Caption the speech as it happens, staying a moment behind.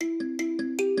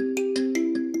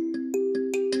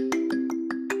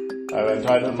I've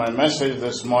entitled my message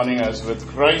this morning as "With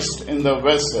Christ in the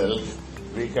Vessel,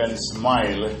 we can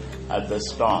smile at the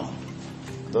storm."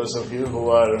 Those of you who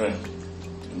are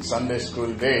in Sunday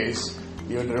school days,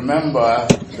 you'd remember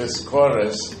this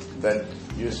chorus that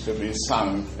used to be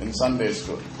sung in Sunday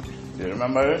school. Do you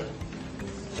remember it?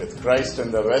 With Christ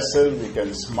in the vessel, we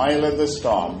can smile at the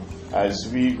storm as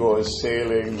we go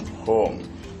sailing home.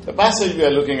 The passage we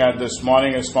are looking at this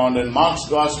morning is found in Mark's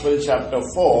Gospel, chapter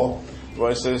 4,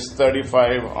 verses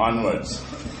 35 onwards.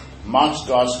 Mark's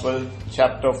Gospel,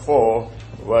 chapter 4,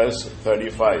 verse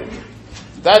 35.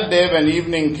 That day when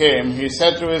evening came, he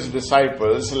said to his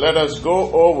disciples, "Let us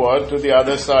go over to the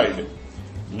other side."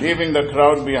 Leaving the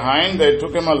crowd behind, they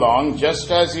took him along just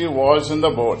as he was in the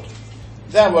boat.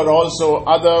 There were also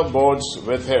other boats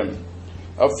with him.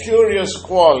 A furious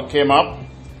squall came up,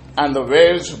 and the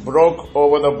waves broke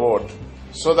over the boat,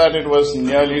 so that it was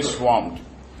nearly swamped.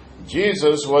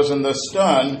 Jesus was in the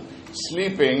stern,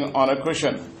 sleeping on a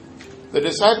cushion. The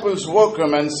disciples woke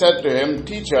him and said to him,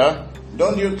 "Teacher,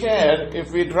 don't you care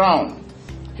if we drown?"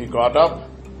 He got up,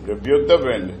 rebuked the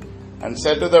wind, and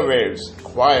said to the waves,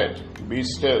 "Quiet, be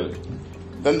still."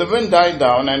 Then the wind died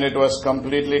down, and it was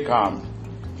completely calm.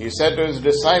 He said to his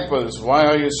disciples, "Why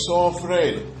are you so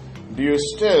afraid? Do you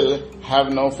still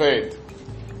have no faith?"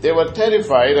 They were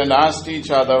terrified and asked each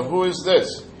other, "Who is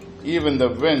this? Even the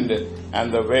wind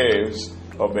and the waves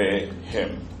obey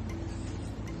him."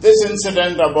 This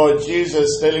incident about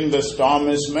Jesus stilling the storm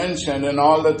is mentioned in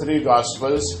all the three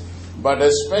Gospels, but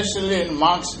especially in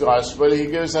Mark's Gospel, he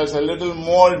gives us a little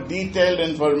more detailed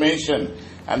information,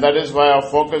 and that is why our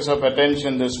focus of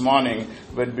attention this morning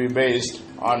would be based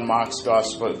on Mark's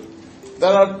Gospel.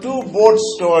 There are two boat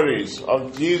stories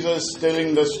of Jesus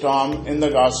stilling the storm in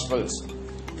the Gospels.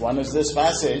 One is this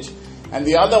passage, and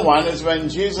the other one is when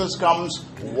Jesus comes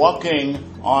walking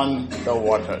on the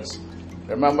waters.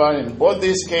 Remember, in both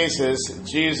these cases,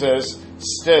 Jesus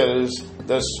stills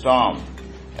the storm.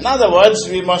 In other words,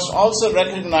 we must also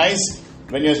recognize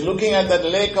when you're looking at the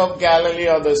Lake of Galilee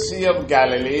or the Sea of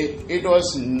Galilee, it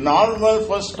was normal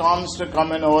for storms to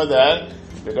come in over there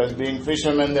because being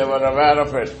fishermen, they were aware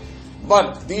of it.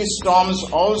 But these storms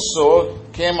also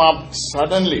came up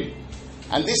suddenly.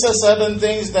 And these are certain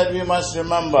things that we must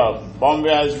remember.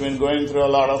 Bombay has been going through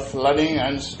a lot of flooding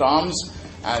and storms,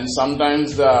 and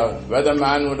sometimes the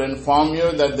weatherman would inform you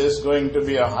that there's going to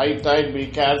be a high tide, be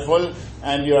careful,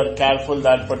 and you are careful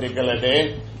that particular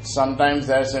day. Sometimes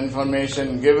there's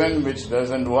information given which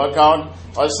doesn't work out,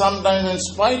 or sometimes in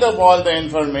spite of all the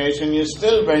information, you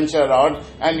still venture out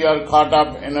and you are caught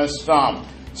up in a storm.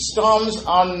 Storms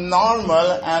are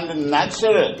normal and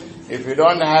natural. If you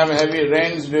don't have heavy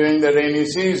rains during the rainy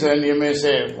season, you may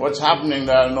say, "What's happening?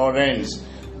 There are no rains."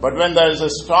 But when there is a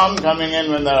storm coming in,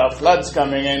 when there are floods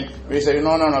coming in, we say,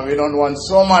 no, we don't want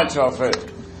so much of it.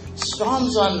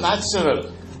 Storms are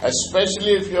natural,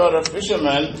 especially if you are a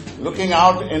fisherman looking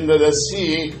out into the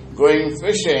sea, going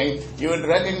fishing, you would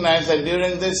recognize that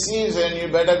during this season, you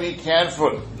better be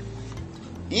careful.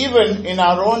 Even in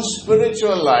our own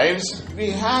spiritual lives,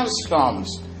 we have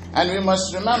storms. And we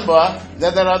must remember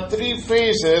that there are three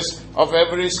phases of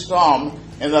every storm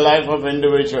in the life of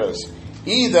individuals.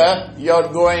 Either you're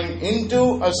going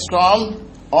into a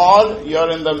storm, or you're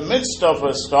in the midst of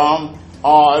a storm,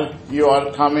 or you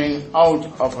are coming out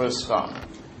of a storm.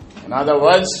 In other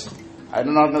words, I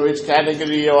do not know which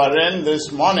category you are in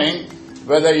this morning,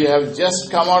 whether you have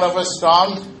just come out of a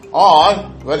storm, or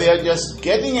whether you're just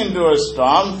getting into a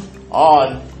storm,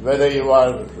 or whether you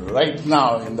are right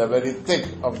now in the very thick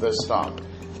of the storm.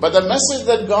 But the message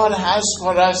that God has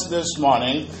for us this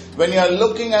morning, when you are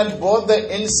looking at both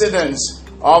the incidents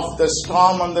of the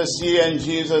storm on the sea and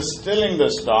Jesus stilling the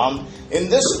storm, in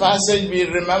this passage we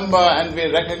remember and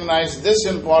we recognize this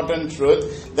important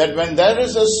truth, that when there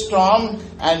is a storm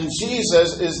and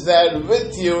Jesus is there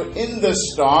with you in the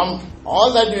storm,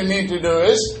 all that you need to do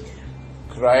is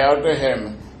cry out to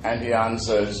him and he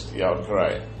answers your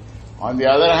cry. On the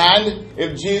other hand,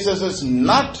 if Jesus is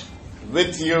not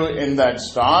with you in that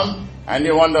storm and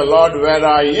you wonder, "Lord, where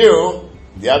are you?"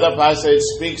 the other passage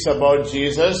speaks about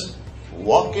Jesus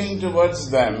walking towards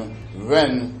them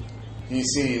when he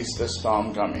sees the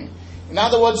storm coming. In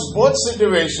other words, both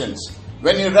situations,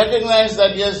 when you recognize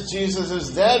that yes, Jesus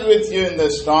is there with you in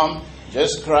the storm,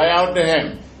 just cry out to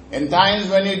him. In times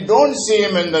when you don't see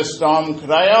him in the storm,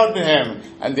 cry out to him.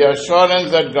 And the assurance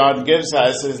that God gives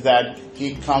us is that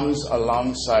he comes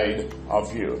alongside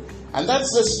of you. And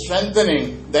that's the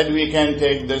strengthening that we can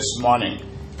take this morning.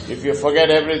 If you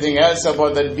forget everything else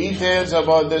about the details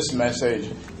about this message,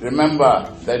 remember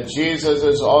that Jesus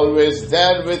is always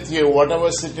there with you.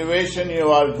 Whatever situation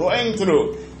you are going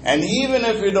through, And even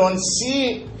if you don't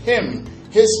see him,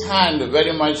 his hand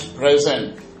very much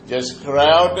present, just cry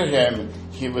out to him.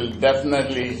 He will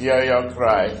definitely hear your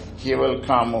cry. He will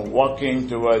come walking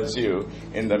towards you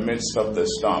in the midst of the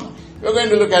storm. We're going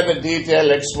to look at the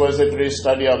detailed expository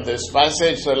study of this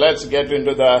passage. So let's get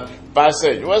into the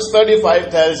passage. Verse 35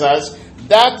 tells us,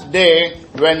 that day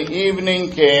when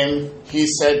evening came, he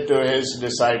said to his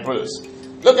disciples.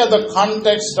 Look at the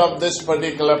context of this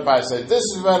particular passage. This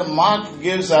is where Mark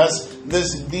gives us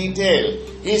this detail.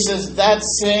 He says that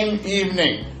same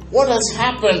evening. What has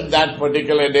happened that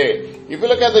particular day? If you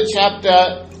look at the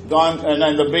chapter and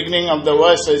at the beginning of the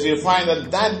verses, you find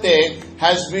that day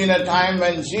has been a time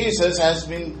when Jesus has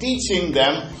been teaching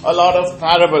them a lot of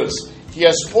parables. He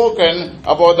has spoken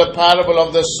about the parable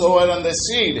of the sower and the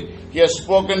seed. He has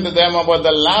spoken to them about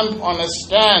the lamp on a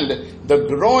stand, the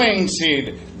growing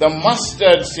seed, the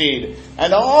mustard seed.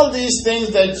 And all these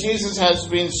things that Jesus has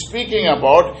been speaking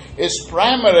about is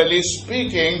primarily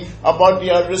speaking about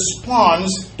your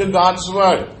response to God's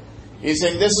word. He's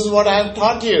saying, this is what I have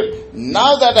taught you.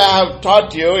 Now that I have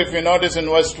taught you, if you notice in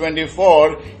verse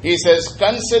 24, he says,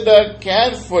 consider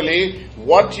carefully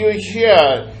what you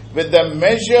hear. With the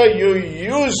measure you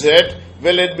use it,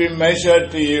 will it be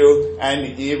measured to you,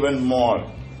 and even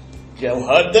more. You have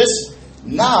heard this?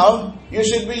 Now you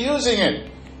should be using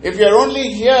it. If you're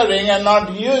only hearing and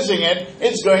not using it,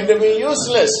 it's going to be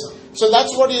useless. So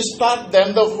that's what he's taught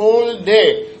them the whole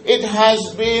day. It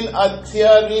has been a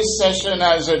theory session,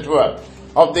 as it were,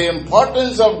 of the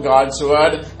importance of God's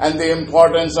word and the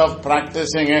importance of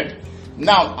practicing it.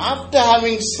 Now, after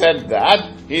having said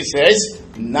that, he says,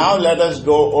 now let us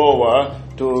go over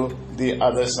to the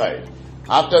other side.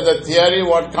 After the theory,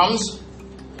 what comes?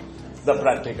 The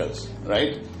practicals,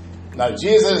 right? Now,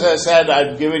 Jesus has said,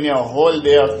 I've given you a whole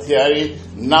day of theory.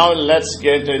 Now let's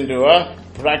get into a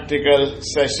practical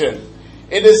session.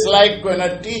 It is like when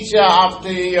a teacher, after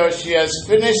he or she has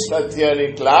finished a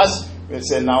theory class, will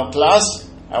say, now class,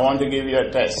 I want to give you a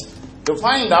test to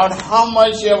find out how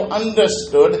much you have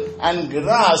understood and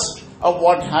grasped of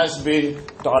what has been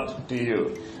taught to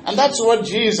you. And that's what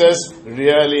Jesus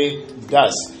really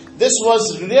does. This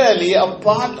was really a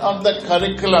part of the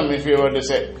curriculum, if you were to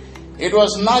say. It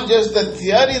was not just the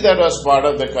theory that was part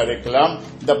of the curriculum,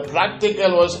 the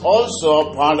practical was also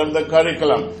a part of the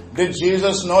curriculum. Did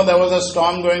Jesus know there was a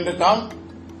storm going to come?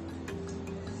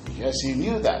 Yes, he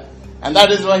knew that. And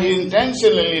that is why he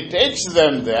intentionally takes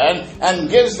them there and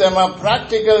gives them a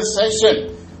practical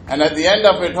session. And at the end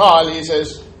of it all, he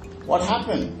says, what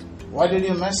happened? Why did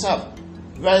you mess up?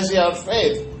 Where's your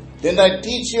faith? Didn't I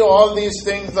teach you all these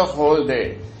things the whole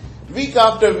day? Week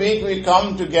after week, we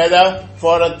come together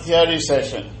for a theory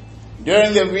session.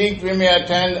 During the week, we may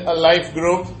attend a life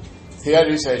group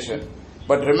theory session.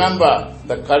 But remember,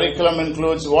 the curriculum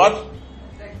includes what?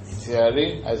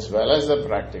 Theory as well as the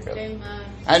practical. Amen.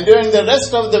 And during the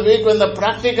rest of the week, when the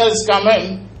practicals come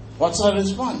in, what's our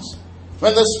response?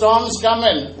 When the storms come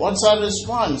in, what's our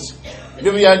response?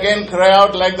 Do we again cry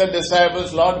out like the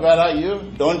disciples, Lord, where are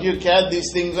you? Don't you care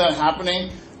these things are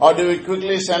happening? Or do we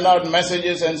quickly send out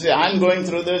messages and say, I'm going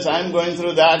through this, I'm going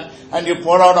through that, and you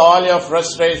pour out all your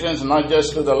frustrations, not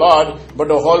just to the Lord, but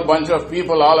a whole bunch of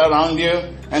people all around you,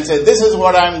 and say, this is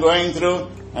what I'm going through.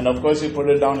 And of course you put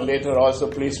it down later also,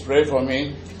 please pray for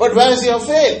me. But where is your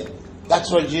faith?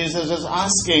 That's what Jesus is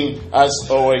asking us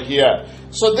over here.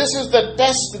 So this is the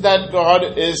test that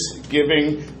God is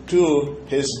giving to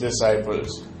his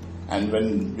disciples. And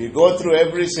when we go through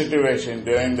every situation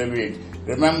during the week,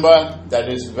 remember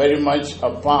that is very much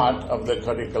a part of the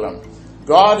curriculum.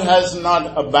 God has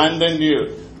not abandoned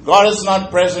you. God is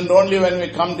not present only when we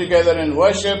come together in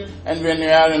worship and when we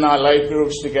are in our life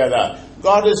groups together.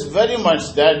 God is very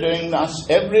much there doing us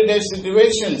everyday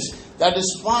situations. That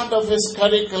is part of his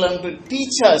curriculum to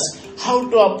teach us how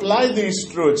to apply these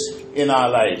truths in our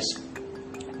lives.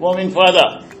 Moving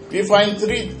further, we find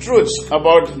three truths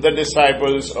about the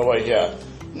disciples over here.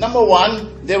 Number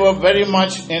one, they were very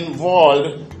much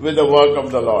involved with the work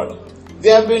of the Lord. They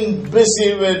have been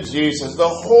busy with Jesus. The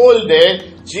whole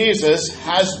day, Jesus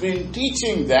has been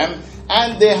teaching them,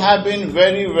 and they have been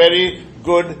very, very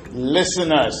good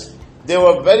listeners. They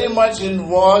were very much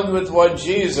involved with what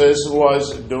Jesus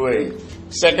was doing.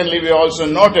 Secondly, we also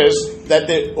notice that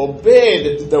they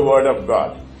obeyed the word of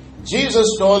God. Jesus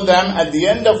told them at the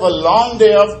end of a long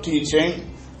day of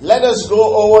teaching, let us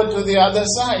go over to the other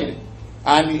side.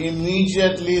 And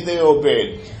immediately they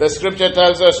obeyed. The scripture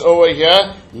tells us over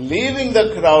here, leaving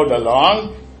the crowd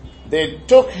along, they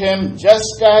took him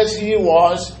just as he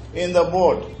was in the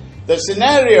boat. The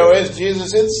scenario is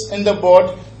Jesus is in the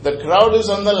boat, the crowd is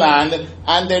on the land,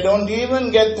 and they don't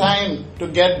even get time to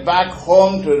get back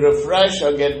home to refresh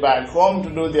or get back home to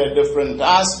do their different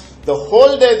tasks. The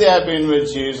whole day they have been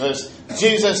with Jesus.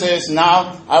 Jesus says,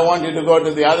 now I want you to go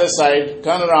to the other side,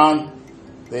 turn around.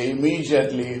 They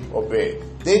immediately obey.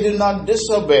 They did not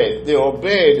disobey. They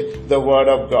obeyed the word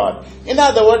of God. In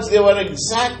other words, they were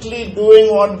exactly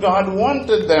doing what God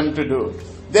wanted them to do.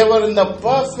 They were in the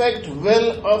perfect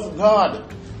will of God.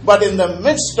 But in the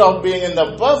midst of being in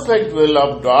the perfect will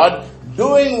of God,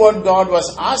 doing what God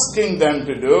was asking them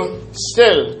to do,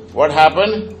 still, what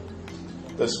happened?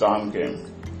 The storm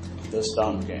came. The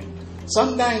storm came.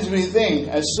 Sometimes we think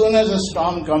as soon as a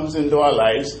storm comes into our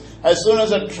lives, as soon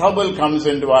as a trouble comes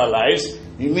into our lives,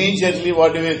 immediately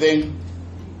what do we think?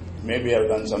 Maybe I've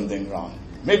done something wrong.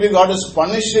 Maybe God is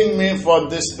punishing me for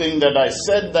this thing that I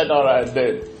said that or I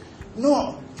did.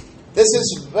 No. This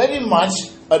is very much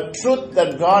a truth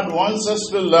that God wants us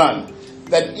to learn.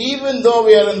 That even though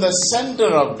we are in the center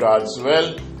of God's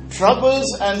will, troubles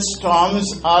and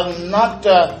storms are not,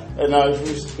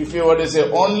 if you were to say,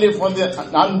 only for the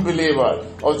unbeliever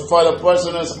or for the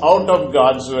person who is out of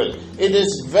God's will. It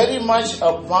is very much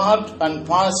a part and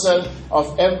parcel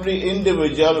of every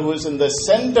individual who is in the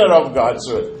center of God's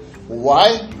will.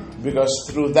 Why? Because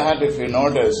through that, if you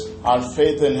notice, our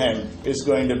faith in Him is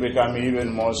going to become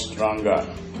even more stronger.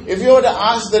 If you were to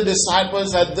ask the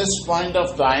disciples at this point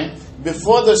of time,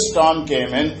 before the storm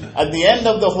came in, at the end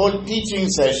of the whole teaching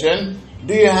session,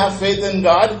 do you have faith in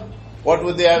God? What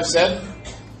would they have said?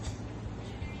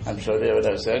 I'm sure they would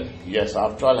have said, yes,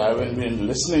 after all, I haven't been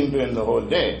listening to Him the whole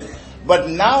day. But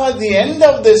now at the end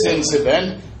of this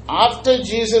incident, after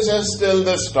Jesus has stilled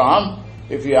the storm,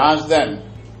 if you ask them,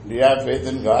 do you have faith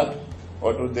in God?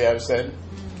 What would they have said?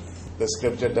 The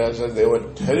scripture tells us they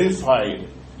were terrified.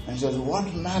 And says,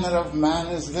 what manner of man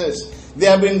is this? They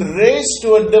have been raised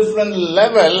to a different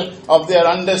level of their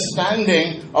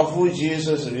understanding of who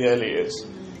Jesus really is.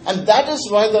 And that is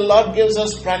why the Lord gives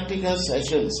us practical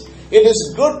sessions. It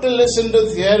is good to listen to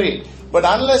theory, but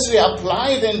unless we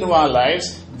apply it into our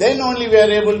lives, then only we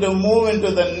are able to move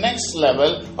into the next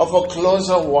level of a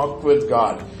closer walk with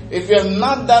God. If you have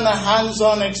not done a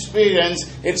hands-on experience,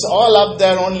 it's all up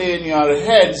there only in your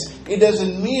heads. It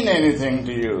doesn't mean anything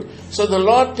to you. So the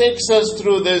Lord takes us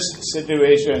through these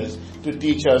situations to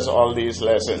teach us all these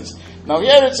lessons. Now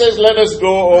here it says, let us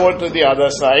go over to the other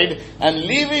side. And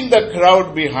leaving the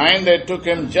crowd behind, they took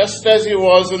Him just as He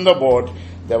was in the boat.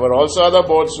 There were also other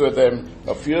boats with Him.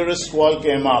 A furious squall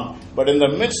came up. But in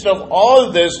the midst of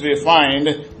all this, we find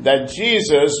that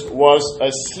Jesus was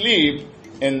asleep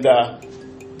in the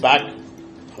back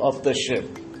of the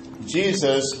ship.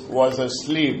 Jesus was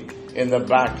asleep in the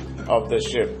back of the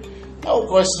ship. Now, a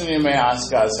question you may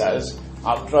ask ourselves,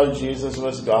 after all, Jesus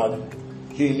was God.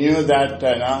 He knew that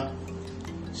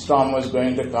storm was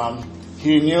going to come.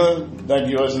 He knew that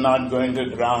He was not going to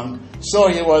drown. So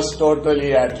He was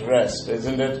totally at rest,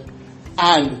 isn't it?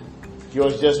 And He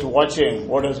was just watching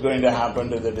what was going to happen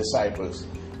to the disciples.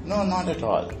 No, not at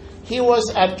all. He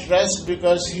was at rest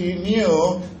because He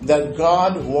knew that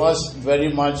God was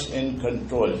very much in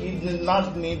control. He did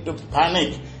not need to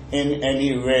panic in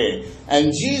any way.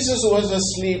 And Jesus was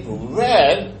asleep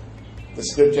where? The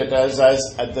scripture tells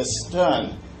us at the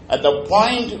stern, at the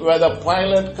point where the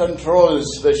pilot controls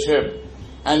the ship.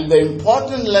 And the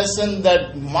important lesson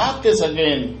that Mark is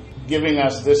again giving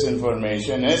us this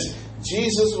information is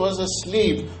Jesus was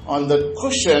asleep on the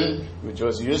cushion which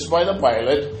was used by the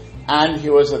pilot, and He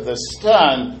was at the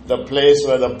stern, the place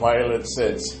where the pilot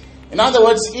sits. In other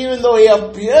words, even though He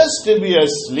appears to be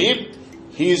asleep,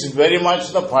 He is very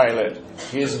much the pilot.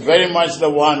 He is very much the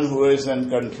one who is in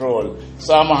control.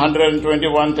 Psalm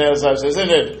 121 tells us, isn't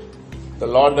it? The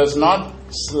Lord does not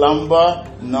slumber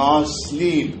nor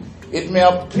sleep. It may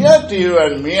appear to you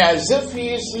and me as if He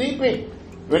is sleeping.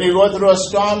 When you go through a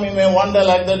storm, you may wonder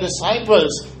like the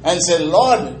disciples and say,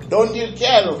 Lord, don't you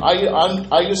care?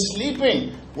 Are you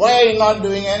sleeping? Why are you not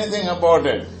doing anything about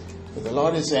it? But the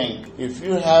Lord is saying, if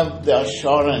you have the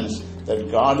assurance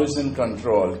that God is in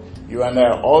control, you and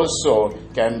I also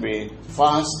can be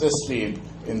fast asleep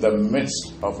in the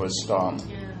midst of a storm.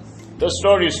 Yes. The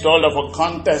story is told of a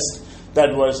contest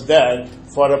that was there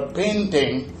for a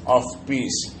painting of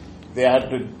peace. They had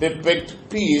to depict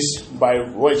peace by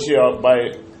virtue of,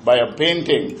 by a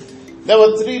painting. There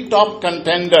were 3 top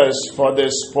contenders for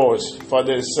this post, for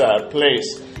this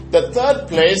place. The third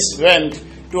place went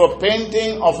to a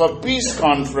painting of a peace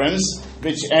conference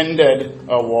which ended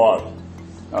a war.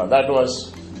 Now, that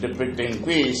was depicting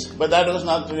peace, but that was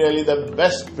not really the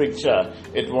best picture.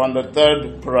 It won the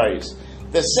third prize.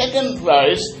 The second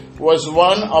prize was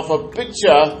one of a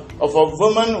picture of a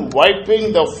woman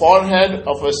wiping the forehead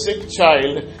of a sick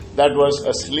child that was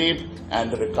asleep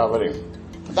and recovering.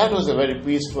 That was a very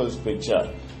peaceful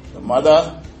picture. The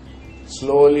mother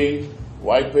slowly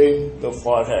wiping the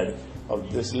forehead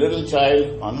of this little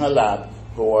child on her lap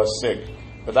who was sick.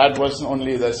 But that was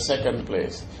only the second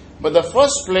place. But the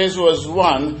first place was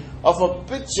one of a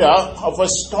picture of a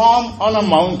storm on a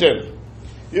mountain.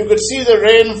 You could see the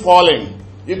rain falling.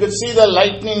 You could see the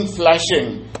lightning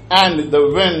flashing and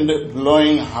the wind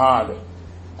blowing hard.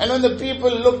 And when the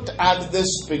people looked at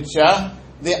this picture,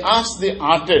 they asked the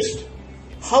artist,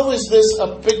 "How is this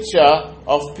a picture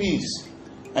of peace?"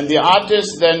 And the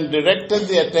artist then directed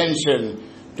the attention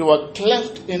to a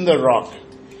cleft in the rock.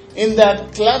 In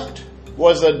that cleft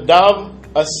was a dove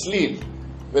asleep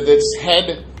with its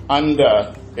head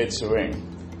under its wing.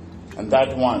 And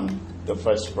that won the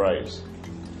first prize.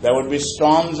 There would be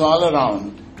storms all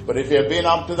around, but if you've been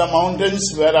up to the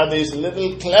mountains where are these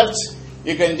little clefts,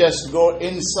 you can just go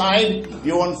inside,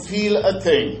 you won't feel a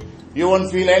thing. You won't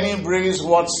feel any breeze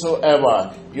whatsoever.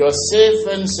 You're safe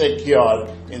and secure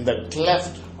in the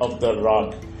cleft of the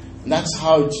rock. And that's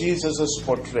how Jesus is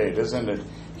portrayed, isn't it?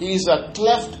 He's a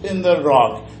cleft in the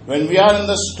rock. When we are in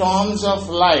the storms of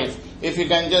life, if you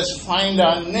can just find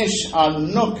our niche, our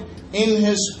nook in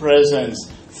His presence,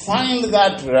 find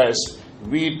that rest,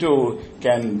 we too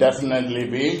can definitely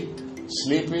be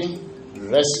sleeping,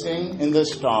 resting in the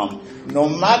storm. No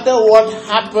matter what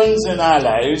happens in our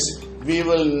lives, we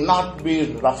will not be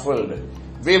ruffled.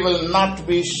 We will not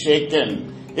be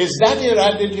shaken. Is that your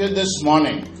attitude this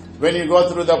morning when you go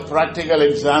through the practical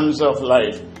exams of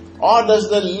life? Or does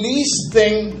the least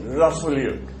thing ruffle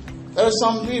you? There are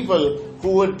some people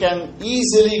who can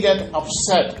easily get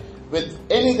upset with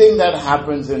anything that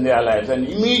happens in their lives, and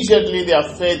immediately their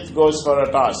faith goes for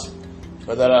a toss.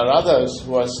 But there are others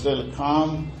who are still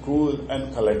calm, cool,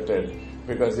 and collected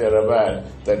because they are aware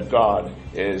that God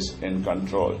is in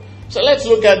control. So let's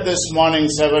look at this morning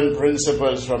 7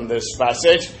 principles from this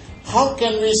passage. How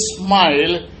can we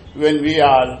smile when we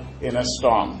are in a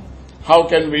storm? How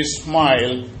can we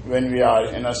smile when we are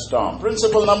in a storm?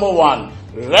 Principle number 1,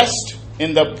 rest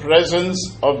in the presence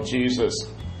of Jesus.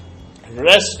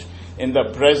 Rest in the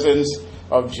presence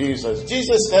of Jesus.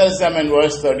 Jesus tells them in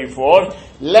verse 34,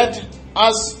 let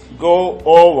us go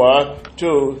over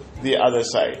to the other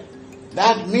side.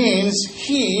 That means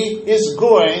He is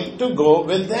going to go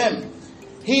with them.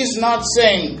 He's not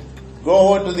saying,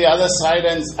 go over to the other side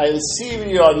and I'll see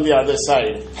you on the other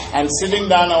side. And sitting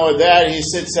down over there, He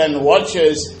sits and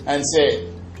watches and say,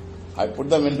 I put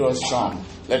them into a storm.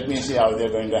 Let me see how they're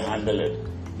going to handle it.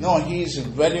 No, He's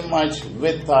very much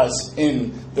with us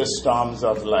in the storms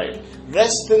of life.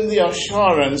 Rest in the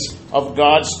assurance of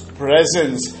God's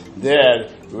presence there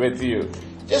with you.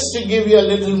 Just to give you a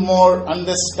little more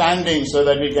understanding so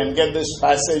that we can get this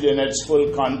passage in its full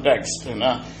context.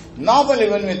 Normally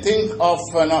when we think of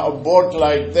a boat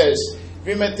like this,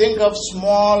 we may think of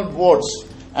small boats.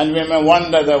 And we may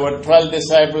wonder, there were 12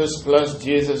 disciples plus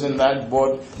Jesus in that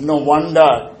boat. No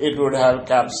wonder it would have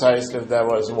capsized if there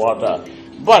was water.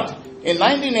 But in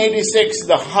 1986,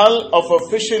 the hull of a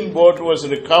fishing boat was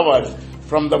recovered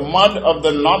from the mud of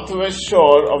the northwest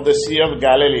shore of the Sea of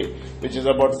Galilee, which is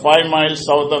about 5 miles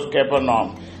south of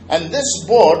Capernaum. And this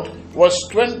boat was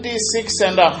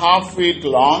 26.5 feet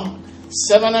long,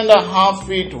 7.5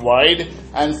 feet wide,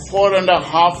 and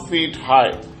 4.5 feet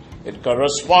high. It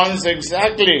corresponds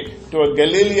exactly to a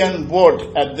Galilean boat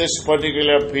at this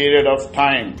particular period of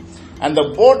time. And the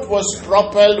boat was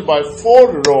propelled by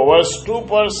 4 rowers, 2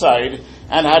 per side,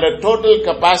 and had a total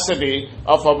capacity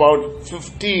of about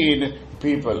 15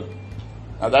 people.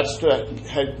 Now that's to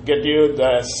get you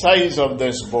the size of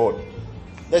this boat.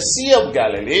 The Sea of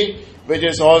Galilee, which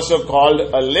is also called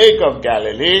a Lake of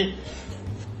Galilee,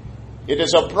 it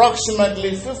is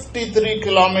approximately 53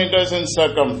 kilometers in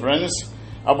circumference,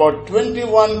 about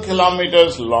 21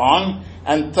 kilometers long,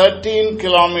 and 13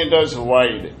 kilometers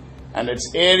wide. And its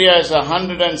area is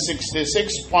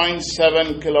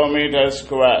 166.7 kilometers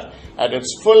square. At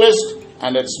its fullest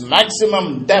and its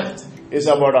maximum depth is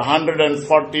about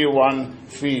 141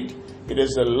 feet. It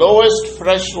is the lowest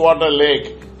freshwater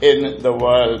lake in the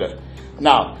world.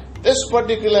 Now, this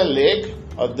particular lake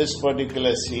or this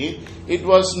particular sea, it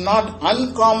was not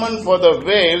uncommon for the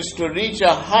waves to reach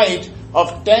a height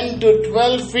of 10 to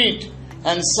 12 feet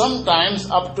and sometimes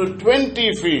up to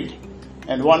 20 feet.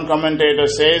 And one commentator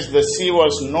says the sea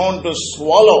was known to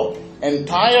swallow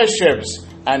entire ships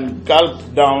and gulp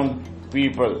down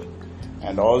people.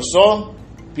 And also,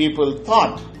 people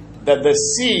thought that the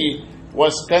sea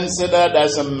was considered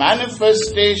as a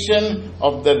manifestation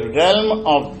of the realm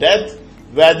of death,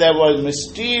 where there were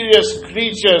mysterious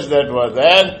creatures that were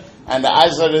there, and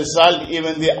as a result,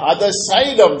 even the other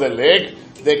side of the lake,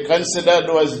 they considered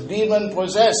was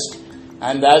demon-possessed.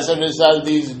 And as a result,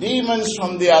 these demons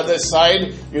from the other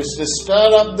side used to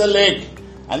stir up the lake.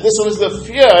 And this was the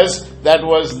fears that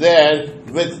was there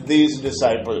with these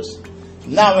disciples.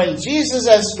 Now when Jesus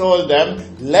has told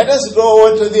them, let us go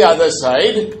over to the other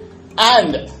side,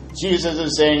 and Jesus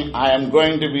is saying, I am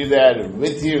going to be there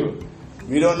with you.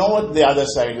 We don't know what the other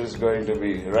side is going to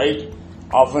be, right?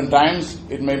 Oftentimes,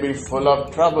 it may be full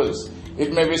of troubles.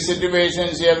 It may be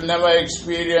situations you have never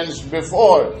experienced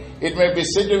before. It may be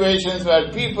situations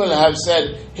where people have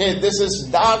said, hey, this is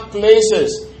dark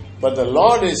places. But the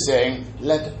Lord is saying,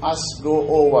 let us go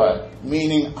over,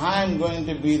 meaning I am going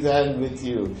to be there with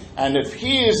you. And if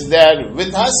He is there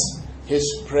with us,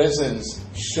 His presence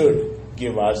should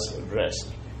give us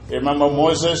rest. Remember,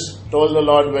 Moses told the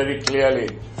Lord very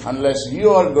clearly, unless you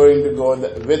are going to go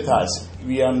with us,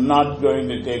 we are not going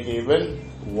to take even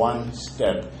one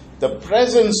step. The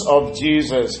presence of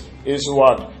Jesus is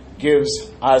what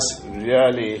gives us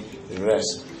really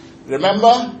rest.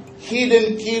 Remember, He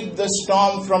didn't keep the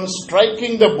storm from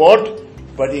striking the boat,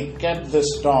 but He kept the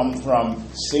storm from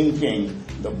sinking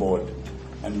the boat.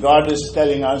 And God is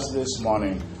telling us this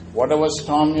morning, whatever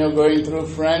storm you're going through,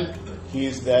 friend, He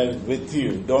is there with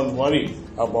you. Don't worry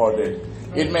about it.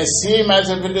 It may seem as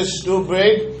if it is too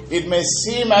big. It may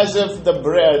seem as if the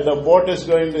boat is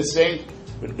going to sink.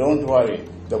 But don't worry.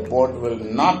 The boat will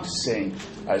not sink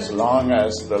as long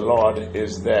as the Lord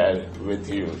is there with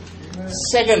you.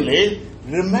 Secondly,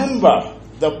 remember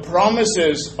the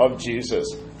promises of Jesus.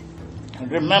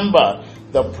 Remember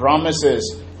the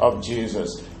promises of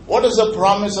Jesus. What is the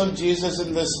promise of Jesus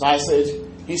in this passage?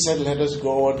 He said, let us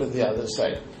go over to the other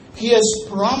side. He has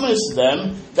promised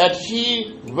them that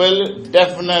He will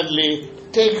definitely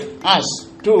take us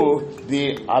to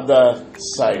the other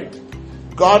side.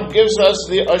 God gives us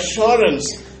the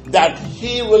assurance that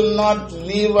He will not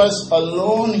leave us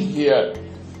alone here.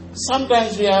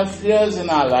 Sometimes we have fears in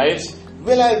our lives.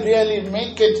 Will I really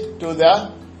make it to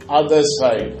the other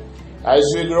side? As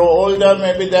we grow older,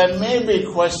 maybe there may be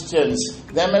questions.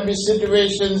 There may be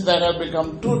situations that have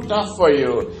become too tough for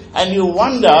you. And you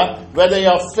wonder whether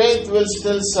your faith will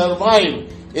still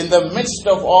survive in the midst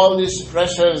of all these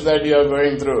pressures that you are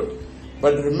going through.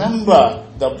 But remember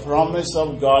the promise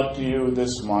of God to you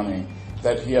this morning,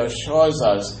 that He assures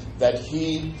us that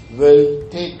He will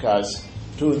take us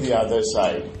to the other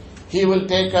side. He will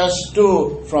take us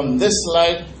from this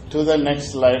life to the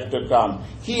next life to come.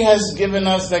 He has given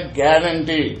us the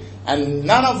guarantee, and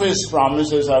none of His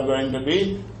promises are going to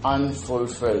be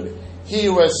unfulfilled. He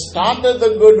who has started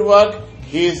the good work,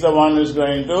 He is the one who is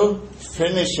going to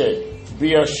finish it.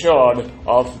 Be assured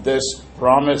of this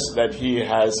promise that He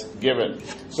has given.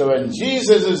 So when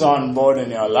Jesus is on board in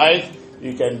your life,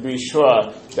 you can be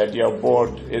sure that your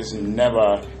boat is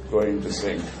never going to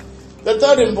sink. The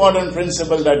third important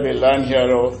principle that we learn here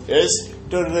is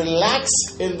to relax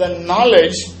in the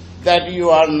knowledge that you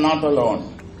are not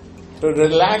alone. To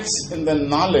relax in the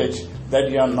knowledge that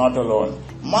you are not alone.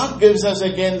 Mark gives us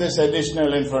again this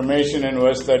additional information in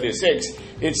verse 36.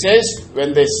 It says,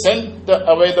 when they sent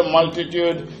away the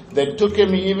multitude, they took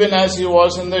Him even as He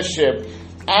was in the ship,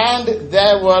 and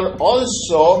there were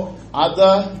also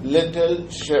other little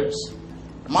ships.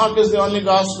 Mark is the only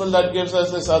gospel that gives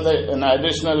us this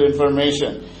additional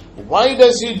information. Why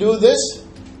does he do this?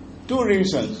 Two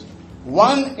reasons.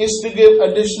 One is to give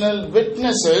additional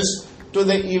witnesses to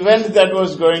the event that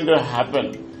was going to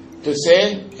happen. To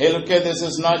say, hey, look at this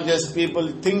is not just people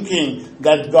thinking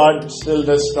that God stilled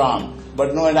the storm.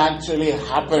 But no, it actually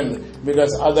happened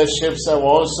because other ships have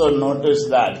also noticed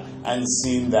that and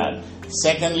seen that.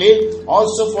 Secondly,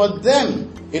 also for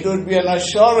them, it would be an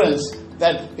assurance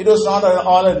that it was not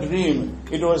all a dream.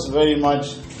 It was very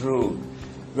much true.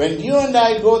 When you and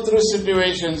I go through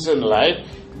situations in life,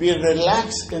 we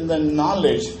relax in the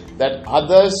knowledge that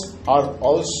others are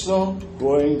also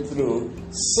going through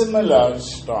similar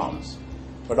storms.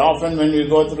 But often when we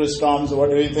go through storms, what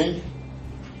do we think?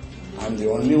 I'm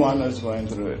the only one who's going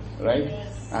through it, right?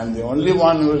 I'm the only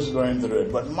one who is going through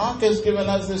it. But Mark has given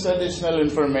us this additional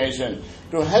information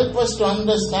to help us to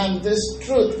understand this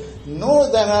truth. No,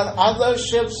 there are other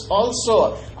ships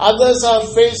also. Others are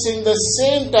facing the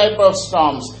same type of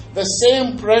storms, the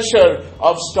same pressure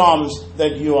of storms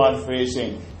that you are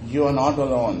facing. You are not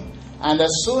alone. And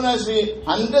as soon as we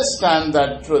understand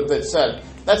that truth itself,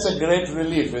 that's a great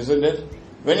relief, isn't it?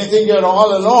 When you think you're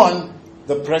all alone,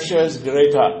 the pressure is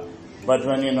greater. But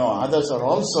when you know others are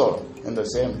also in the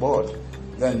same boat,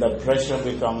 then the pressure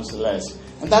becomes less.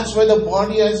 And that's why the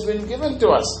body has been given to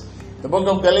us. The book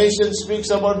of Galatians speaks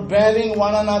about bearing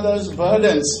one another's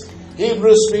burdens.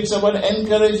 Hebrews speaks about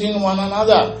encouraging one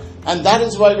another. And that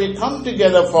is why we come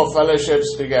together for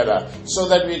fellowships together, so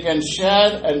that we can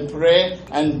share and pray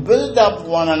and build up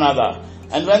one another.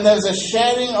 And when there's a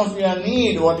sharing of your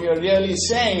need, what you're really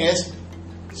saying is,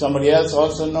 somebody else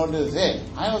also notices, hey,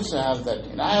 I also have that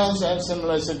need. I also have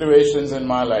similar situations in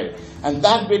my life. And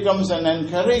that becomes an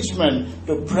encouragement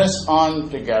to press on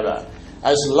together.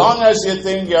 As long as you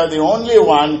think you're the only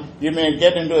one, you may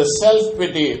get into a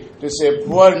self-pity to say,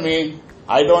 poor me,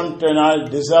 I don't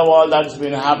deserve all that's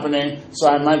been happening, so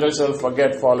I might as well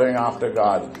forget following after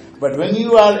God. But when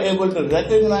you are able to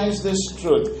recognize this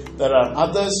truth, there are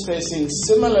others facing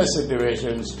similar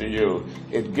situations to you,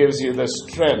 it gives you the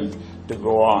strength to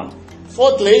go on.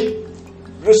 Fourthly,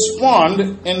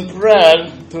 respond in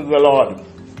prayer to the Lord.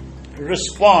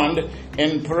 Respond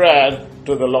in prayer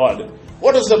to the Lord.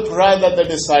 What is the prayer that the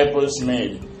disciples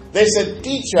made? They said,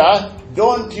 Teacher,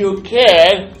 don't you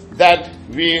care that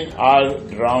we are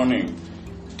drowning?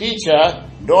 Teacher,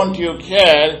 don't you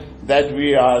care that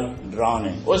we are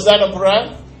drowning? Was that a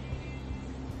prayer?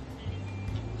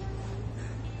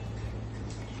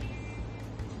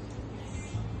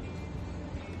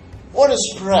 What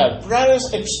is prayer? Prayer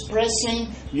is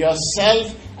expressing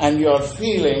yourself and your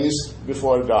feelings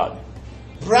before God.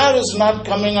 Prayer is not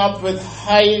coming up with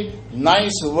high,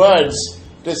 nice words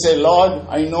to say, Lord,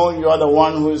 I know you are the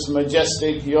one who is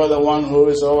majestic, you are the one who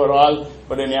is over all,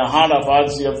 but in your heart of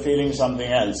hearts you are feeling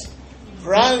something else.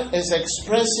 Prayer is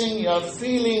expressing your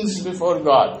feelings before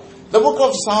God. The book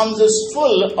of Psalms is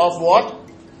full of what?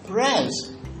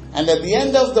 Prayers. And at the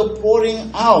end of the pouring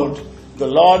out, the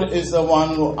Lord is the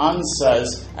one who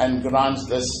answers and grants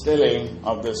the stilling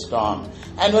of the storm.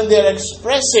 And when they are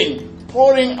expressing,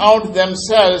 pouring out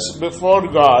themselves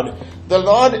before God, the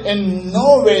Lord in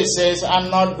no way says, I'm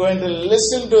not going to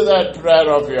listen to that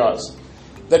prayer of yours.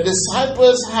 The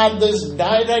disciples had this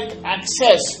direct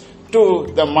access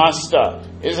to the Master,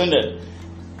 isn't it?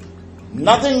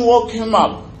 Nothing woke him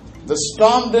up. The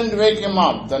storm didn't wake him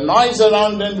up. The noise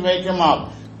around didn't wake him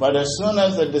up. But as soon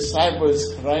as the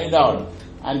disciples cried out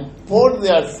and poured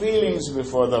their feelings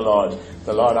before the Lord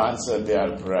answered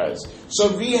their prayers.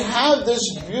 So we have this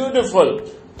beautiful,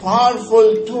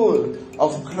 powerful tool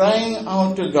of crying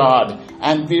out to God,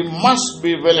 and we must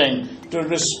be willing to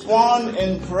respond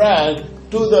in prayer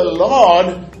to the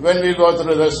Lord when we go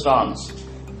through the storms.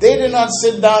 They did not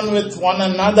sit down with one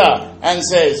another and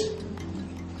say,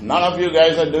 none of you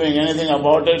guys are doing anything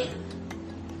about it.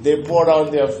 They poured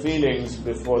out their feelings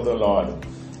before the Lord.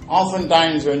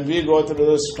 Oftentimes when we go through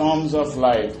the storms of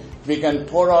life, we can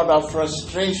pour out our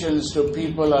frustrations to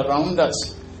people around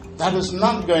us. That is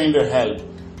not going to help.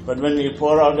 But when we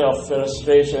pour out our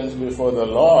frustrations before the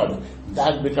Lord,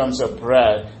 that becomes a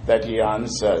prayer that He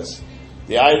answers.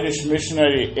 The Irish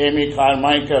missionary Amy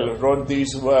Carmichael wrote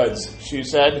these words. She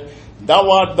said, Thou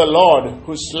art the Lord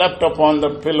who slept upon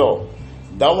the pillow.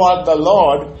 Thou art the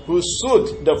Lord who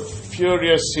soothed the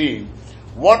furious sea.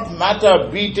 What matter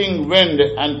beating wind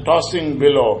and tossing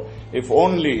billow, if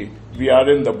only we are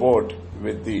in the boat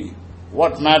with Thee?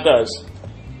 What matters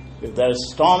if there are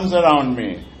storms around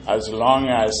me, as long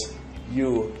as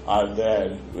You are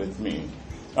there with me?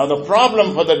 Now the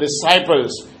problem for the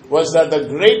disciples was that the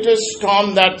greatest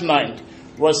storm that night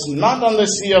was not on the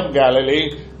Sea of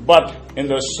Galilee, but in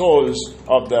the souls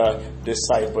of the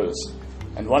disciples.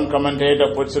 And one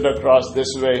commentator puts it across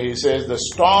this way. He says, the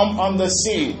storm on the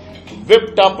sea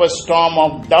whipped up a storm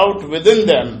of doubt within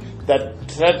them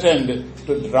that threatened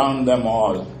to drown them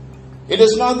all. It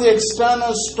is not the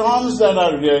external storms that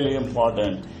are really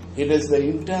important. It is the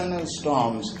internal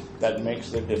storms that makes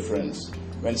the difference.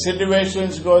 When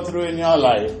situations go through in your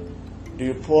life, do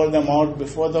you pour them out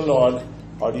before the Lord,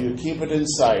 or do you keep it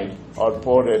inside or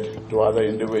pour it to other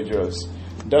individuals?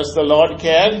 Does the Lord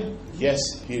care? Yes,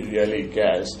 He really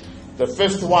cares. The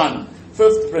fifth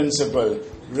principle,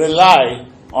 rely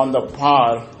on the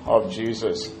power of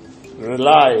Jesus.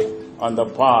 Rely on the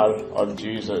power of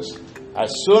Jesus.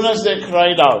 As soon as they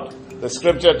cried out, the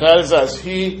scripture tells us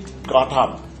He got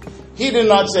up. He did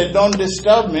not say, don't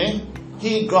disturb me.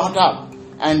 He got up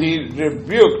and He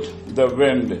rebuked the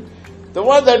wind. The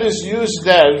word that is used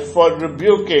there for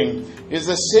rebuking is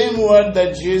the same word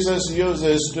that Jesus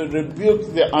uses to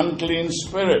rebuke the unclean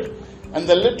spirit. And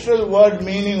the literal word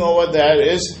meaning over there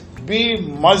is be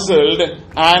muzzled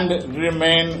and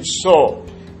remain so.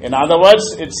 In other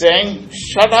words, it's saying,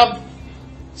 shut up,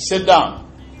 sit down.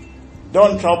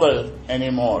 Don't trouble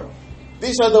anymore.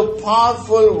 These are the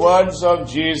powerful words of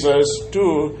Jesus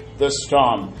to the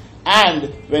storm.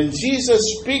 And when Jesus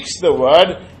speaks the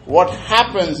word, what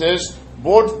happens is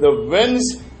both the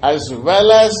winds as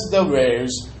well as the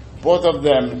waves, both of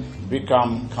them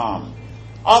become calm.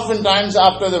 Oftentimes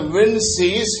after the wind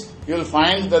ceases, you'll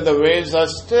find that the waves are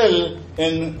still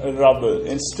in rubble,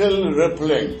 and still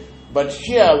rippling. But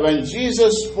here, when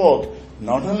Jesus spoke,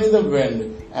 not only the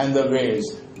wind and the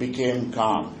waves became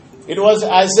calm. It was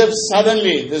as if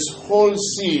suddenly this whole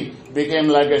sea became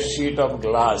like a sheet of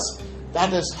glass.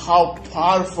 That is how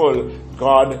powerful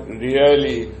God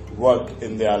really worked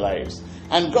in their lives.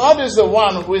 And God is the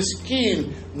one who is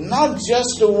keen not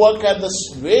just to work at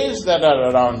the waves that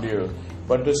are around you,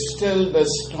 but to still the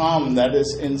storm that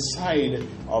is inside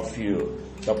of you.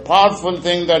 The powerful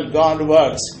thing that God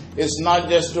works is not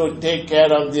just to take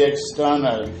care of the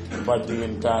external, but the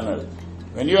internal.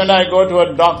 When you and I go to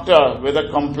a doctor with a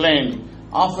complaint,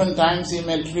 oftentimes he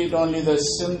may treat only the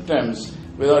symptoms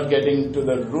without getting to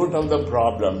the root of the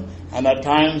problem. And at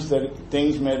times the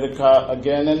things may recur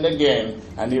again and again,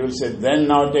 and he will say, then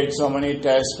now take so many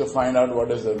tests to find out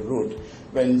what is the root.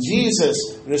 When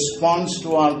Jesus responds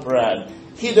to our prayer,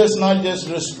 he does not just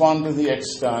respond to the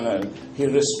external, he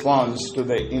responds to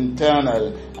the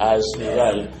internal as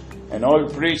well. An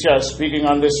old preacher speaking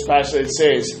on this passage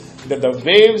says that the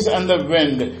waves and the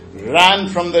wind ran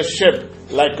from the ship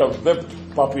like a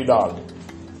whipped puppy dog.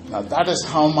 Now that is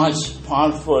how much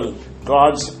powerful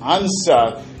God's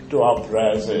answer to our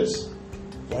prayers is.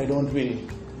 Why don't we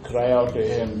cry out to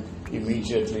him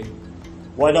immediately?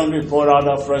 Why don't we pour out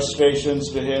our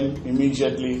frustrations to him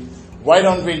immediately? Why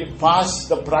don't we pass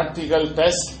the practical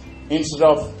test instead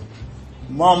of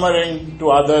murmuring to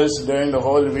others during the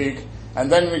whole week? And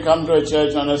then we come to a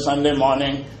church on a Sunday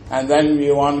morning, and then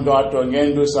we want God to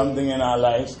again do something in our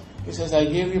lives. He says, I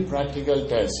gave you practical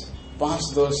tests. Pass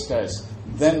those tests.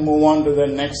 Then move on to the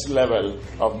next level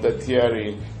of the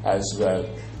theory as well.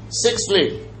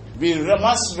 Sixthly, we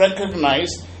must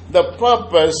recognize the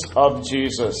purpose of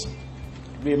Jesus.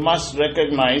 We must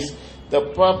recognize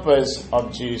the purpose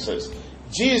of Jesus.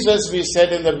 Jesus, we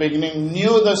said in the beginning,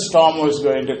 knew the storm was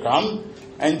going to come.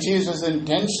 And Jesus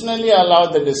intentionally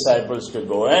allowed the disciples to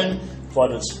go in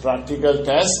for its practical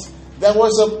test. There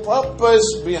was a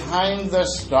purpose behind the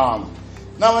storm.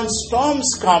 Now when storms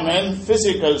come in,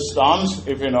 physical storms,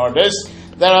 if you notice,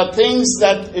 there are things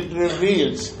that it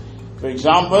reveals. For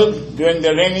example, during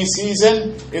the rainy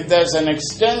season, if there's an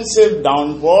extensive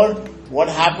downpour, what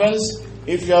happens?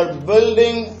 If your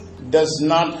building does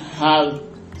not have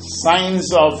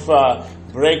signs of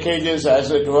breakages,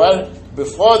 as it were,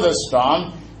 before the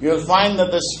storm, you'll find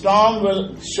that the storm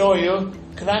will show you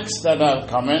cracks that have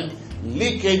come in,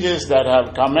 leakages that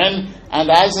have come in, and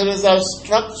as a result,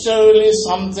 structurally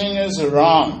something is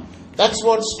wrong. That's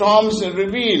what storms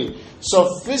reveal.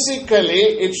 So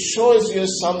physically, it shows you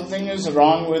something is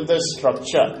wrong with the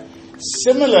structure.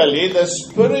 Similarly, the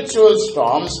spiritual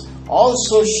storms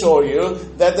also show you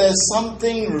that there's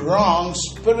something wrong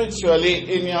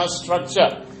spiritually in your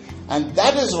structure. And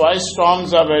that is why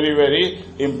storms are very, very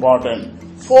important.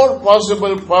 4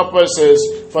 possible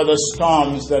purposes for the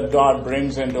storms that God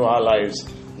brings into our lives.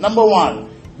 Number 1,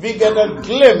 we get a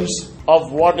glimpse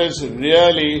of what is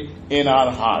really in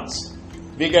our hearts.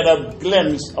 We get a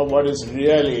glimpse of what is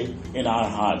really in our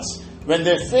hearts. When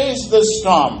they face the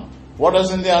storm, what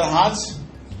is in their hearts?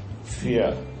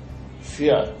 Fear.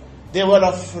 Fear. They were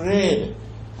afraid.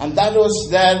 And that was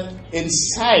there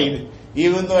inside.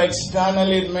 Even though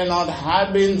externally it may not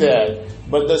have been there,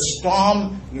 but the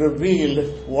storm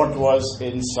revealed what was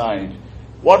inside.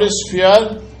 What is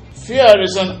fear? Fear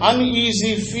is an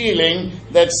uneasy feeling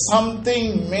that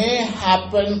something may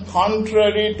happen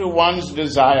contrary to one's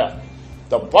desire.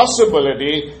 The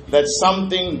possibility that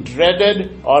something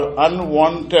dreaded or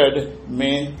unwanted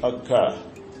may occur.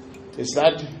 Is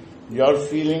that your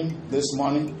feeling this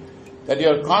morning? That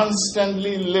you're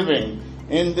constantly living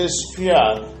in this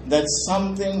fear that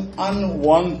something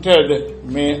unwanted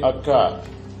may occur,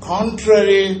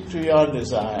 contrary to your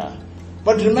desire.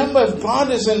 But remember, if God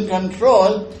is in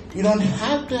control, you don't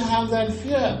have to have that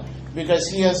fear, because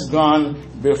He has gone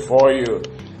before you.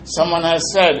 Someone has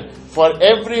said, for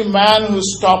every man who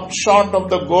stopped short of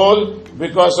the goal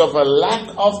because of a lack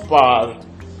of power,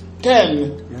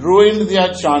 10 ruined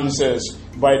their chances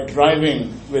by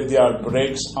driving with their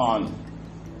brakes on.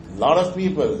 A lot of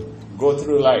people go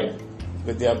through life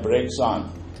with their brakes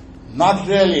on, not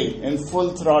really in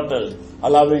full throttle,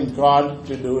 allowing God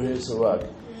to do His work.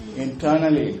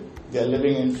 Internally, they are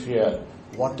living in fear.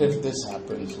 What if this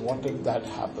happens? What if that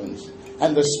happens?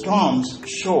 And the storms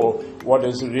show what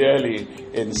is really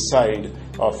inside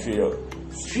of you.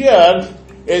 Fear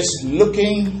is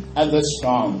looking at the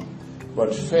storm,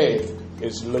 but faith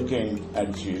is looking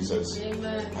at Jesus.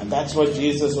 Amen. And that's what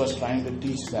Jesus was trying to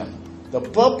teach them. The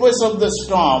purpose of the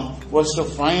storm was to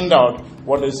find out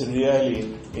what is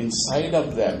really inside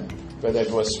of them, whether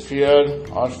it was fear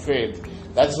or faith.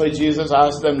 That's why Jesus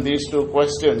asked them these two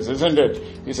questions, isn't it?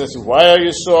 He says, why are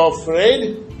you so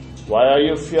afraid? Why are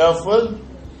you fearful?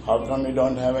 How come you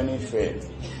don't have any faith?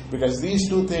 Because these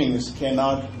two things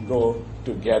cannot go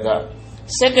together.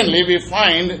 Secondly, we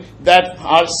find that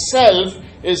our self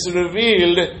is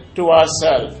revealed to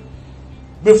ourselves.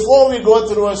 Before we go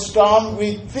through a storm,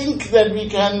 we think that we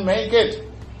can make it.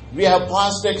 We have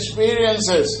past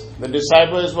experiences. The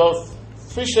disciples were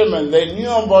fishermen. They knew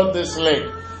about this lake.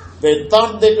 They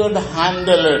thought they could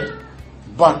handle it.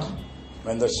 But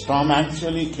when the storm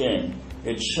actually came,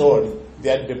 it showed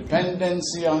their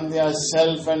dependency on their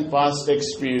self and past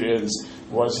experience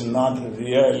was not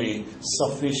really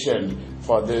sufficient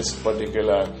for this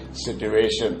particular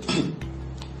situation.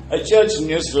 A church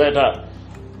newsletter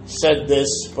said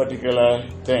this particular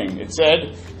thing. It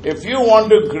said, if you want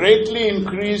to greatly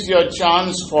increase your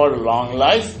chance for long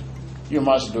life, you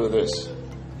must do this.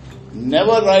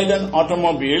 Never ride an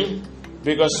automobile,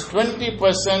 because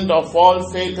 20% of all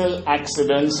fatal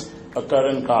accidents occur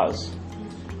in cars.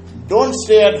 Don't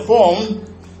stay at home.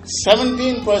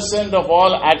 17% of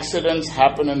all accidents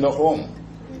happen in the home.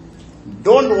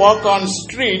 Don't walk on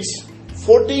streets.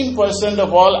 14%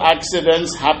 of all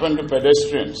accidents happen to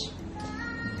pedestrians.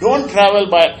 Don't travel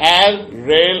by air,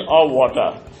 rail, or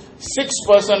water.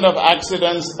 6% of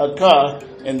accidents occur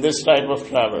in this type of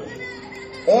travel.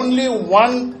 Only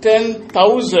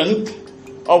 1/10,000th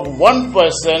of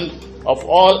 1% of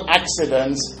all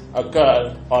accidents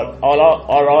occur,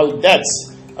 or all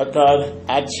deaths occur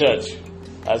at church.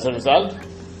 As a result,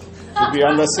 to be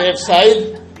on the safe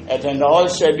side, attend all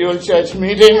scheduled church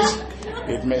meetings.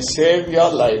 It may save your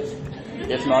life,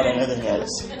 if not anything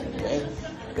else. Okay?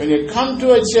 When you come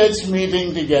to a church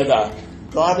meeting together,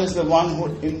 God is the one who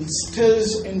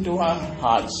instills into our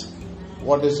hearts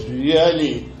what is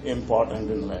really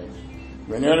important in life.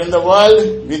 When you're in the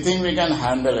world, we think we can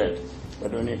handle it.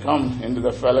 But when you come into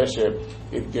the fellowship,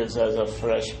 it gives us a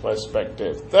fresh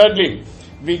perspective. Thirdly,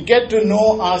 we get to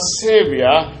know our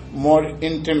Savior more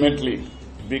intimately.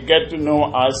 We get to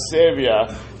know our Savior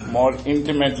more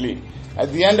intimately.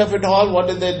 At the end of it all, what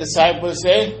did the disciples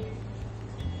say?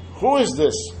 Who is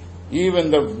this? Even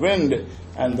the wind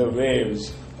and the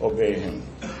waves obey him.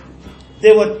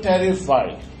 They were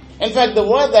terrified. In fact, the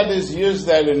word that is used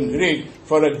there in Greek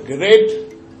for a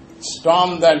great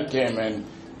storm that came in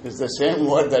is the same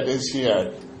word that is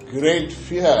here. Great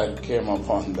fear came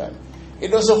upon them.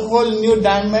 It was a whole new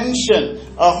dimension,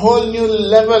 a whole new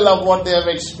level of what they have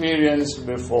experienced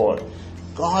before.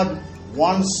 God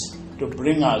wants to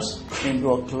bring us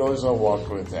into a closer walk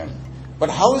with Him. But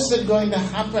how is it going to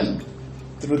happen?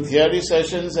 Through theory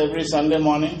sessions every Sunday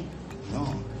morning? No.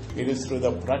 It is through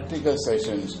the practical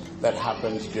sessions that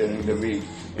happens during the week.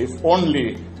 If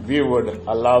only we would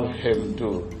allow Him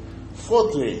to.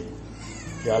 Fourthly,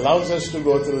 He allows us to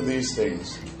go through these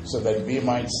things so that we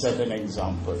might set an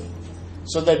example.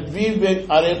 So that we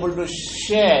are able to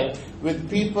share with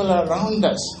people around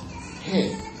us.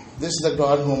 Hey, this is the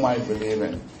God whom I believe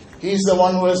in. He's the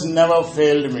one who has never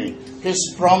failed me.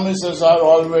 His promises are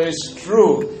always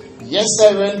true. Yes,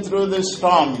 I went through this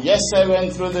storm. Yes, I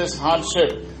went through this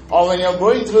hardship. Or when you're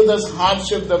going through this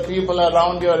hardship, the people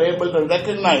around you are able to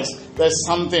recognize there's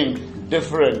something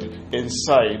different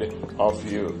inside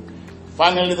of you.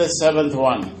 Finally, the seventh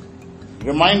one.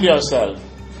 Remind yourself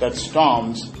that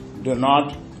storms do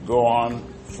not go on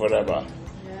forever.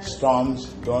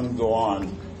 Storms don't go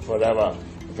on forever.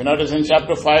 If you notice in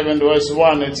chapter 5 and verse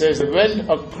 1, it says, they went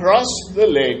across the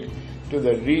lake to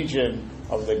the region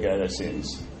of the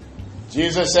Gerasenes.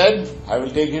 Jesus said, I will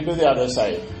take you to the other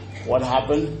side. What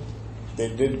happened?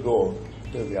 They did go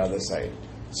to the other side.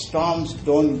 Storms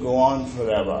don't go on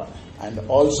forever. And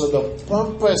also the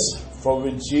purpose for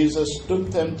which Jesus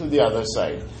took them to the other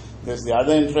side. There's the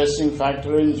other interesting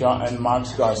factor in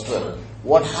Mark's Gospel.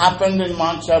 What happened in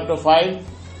Mark chapter 5?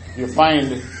 You find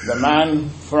the man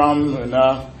from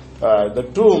the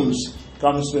tombs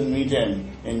comes to meet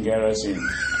him in Gerasene.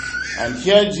 And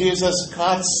here Jesus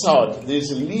casts out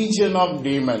this legion of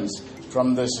demons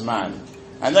from this man.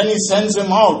 And then he sends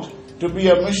him out to be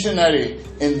a missionary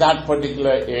in that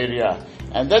particular area.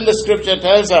 And then the scripture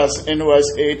tells us in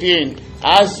verse 18,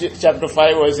 chapter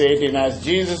 5 verse 18, as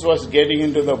Jesus was getting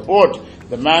into the boat,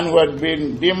 the man who had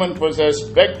been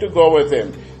demon-possessed begged to go with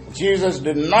him. Jesus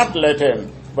did not let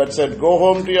him, but said, go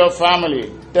home to your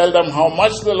family. Tell them how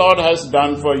much the Lord has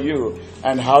done for you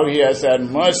and how He has had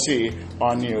mercy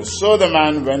on you. So the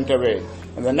man went away.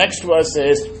 And the next verse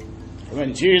says,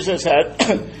 when Jesus had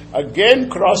again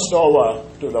crossed over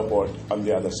to the boat on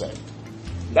the other side.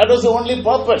 That was the only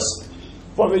purpose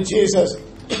for which Jesus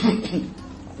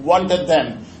wanted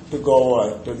them to go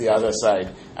over to the other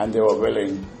side, and they were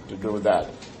willing to do that.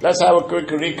 Let's have a quick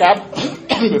recap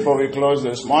before we close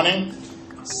this morning.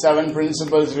 7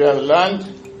 principles we have learned: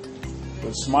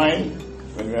 to smile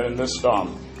when we are in the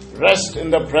storm, rest in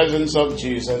the presence of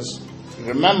Jesus,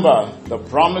 remember the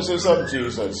promises of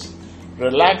Jesus,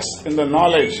 relax in the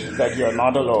knowledge that you are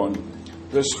not alone,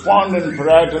 respond in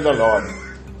prayer to the Lord,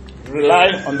 rely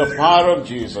on the power of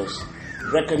Jesus,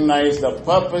 recognize the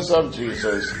purpose of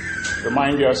Jesus,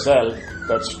 remind yourself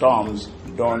that storms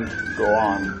don't go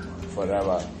on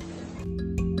forever.